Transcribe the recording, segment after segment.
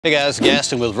Hey guys,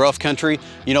 Gaston with Rough Country.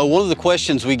 You know, one of the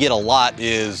questions we get a lot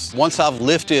is, once I've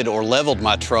lifted or leveled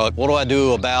my truck, what do I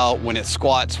do about when it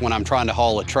squats when I'm trying to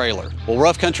haul a trailer? Well,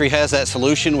 Rough Country has that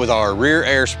solution with our rear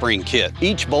air spring kit.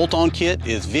 Each bolt-on kit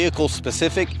is vehicle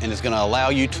specific and is going to allow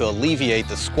you to alleviate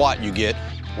the squat you get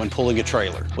when pulling a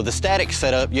trailer. With a static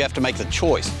setup, you have to make the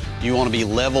choice. Do you want to be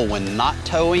level when not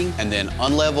towing and then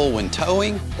unlevel when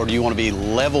towing? Or do you want to be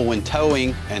level when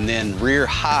towing and then rear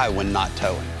high when not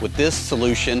towing? With this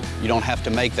solution, you don't have to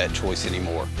make that choice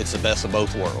anymore. It's the best of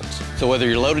both worlds. So whether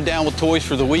you're loaded down with toys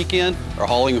for the weekend or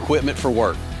hauling equipment for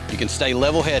work, you can stay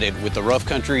level-headed with the Rough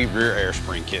Country rear air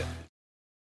spring kit.